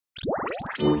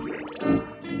Itsy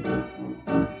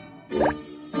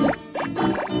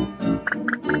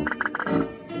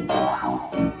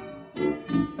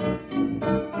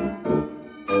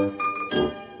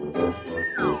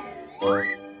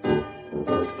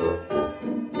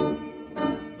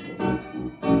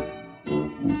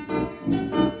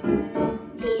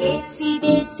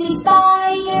Bitsy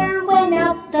Spider went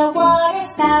up the water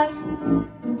spout.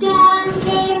 Down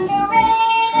came the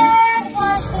rain and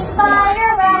washed the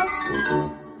spider out.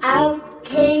 Out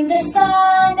came the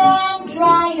sun and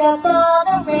dried up all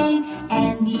the rain.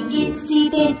 And the Itsy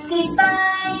Bitsy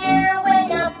Spider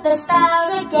went up the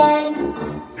spout again.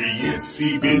 The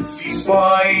Itsy Bitsy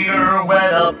Spider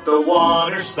went up the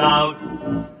water spout.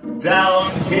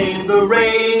 Down came the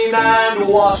rain and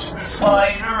washed the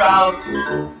spider out.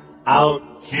 Out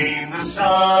came the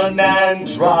sun and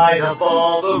dried up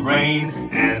all the rain.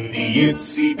 And the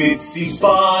Itsy Bitsy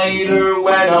Spider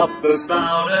went up the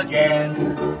spout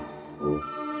again.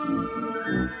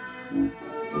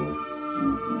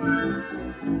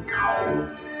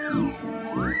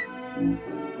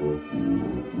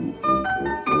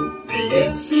 The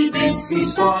Itsy Bitsy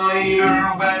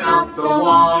Spider went up the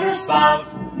water spout.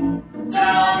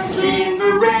 Down came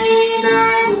the rain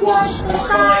and washed the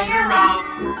spider out.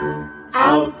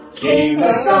 Out came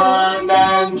the sun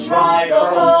and dried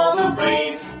up all the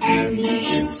rain. And the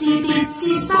Itsy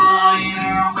Bitsy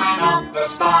Spider went up the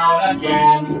spout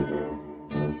again.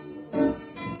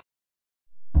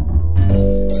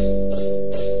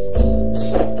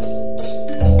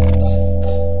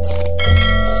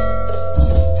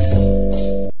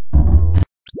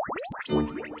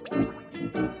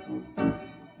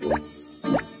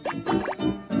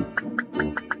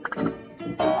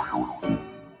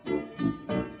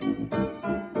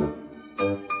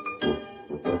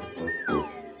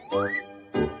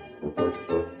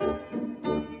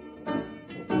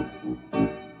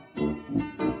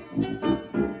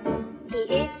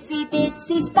 Itsy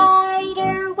Bitsy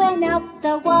Spider went up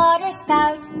the water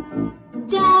spout.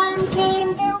 Down came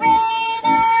the rain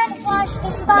and washed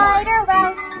the spider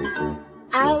out.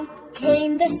 Out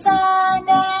came the sun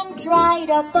and dried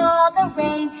up all the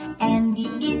rain. And the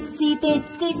Itsy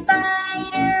Bitsy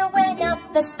Spider went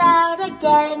up the spout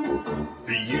again.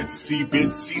 The Itsy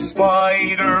Bitsy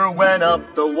Spider went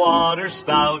up the water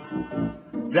spout.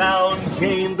 Down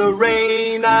came the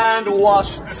rain and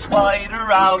washed the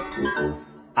spider out.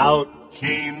 Out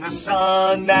came the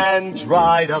sun and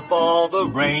dried up all the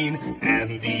rain.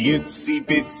 And the Itsy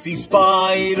Bitsy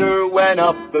Spider went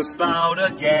up the spout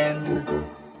again.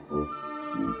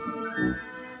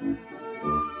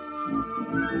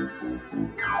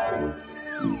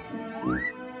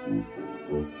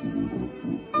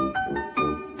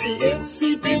 The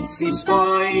Itsy Bitsy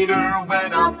Spider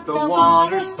went up the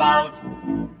water spout.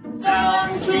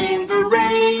 Down came the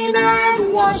rain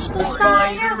and washed the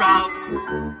spider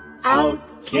out.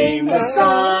 Out came the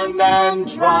sun and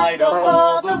dried up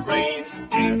all the rain.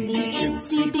 And the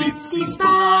Itsy Bitsy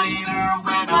Spider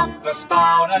went up the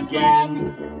spout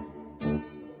again.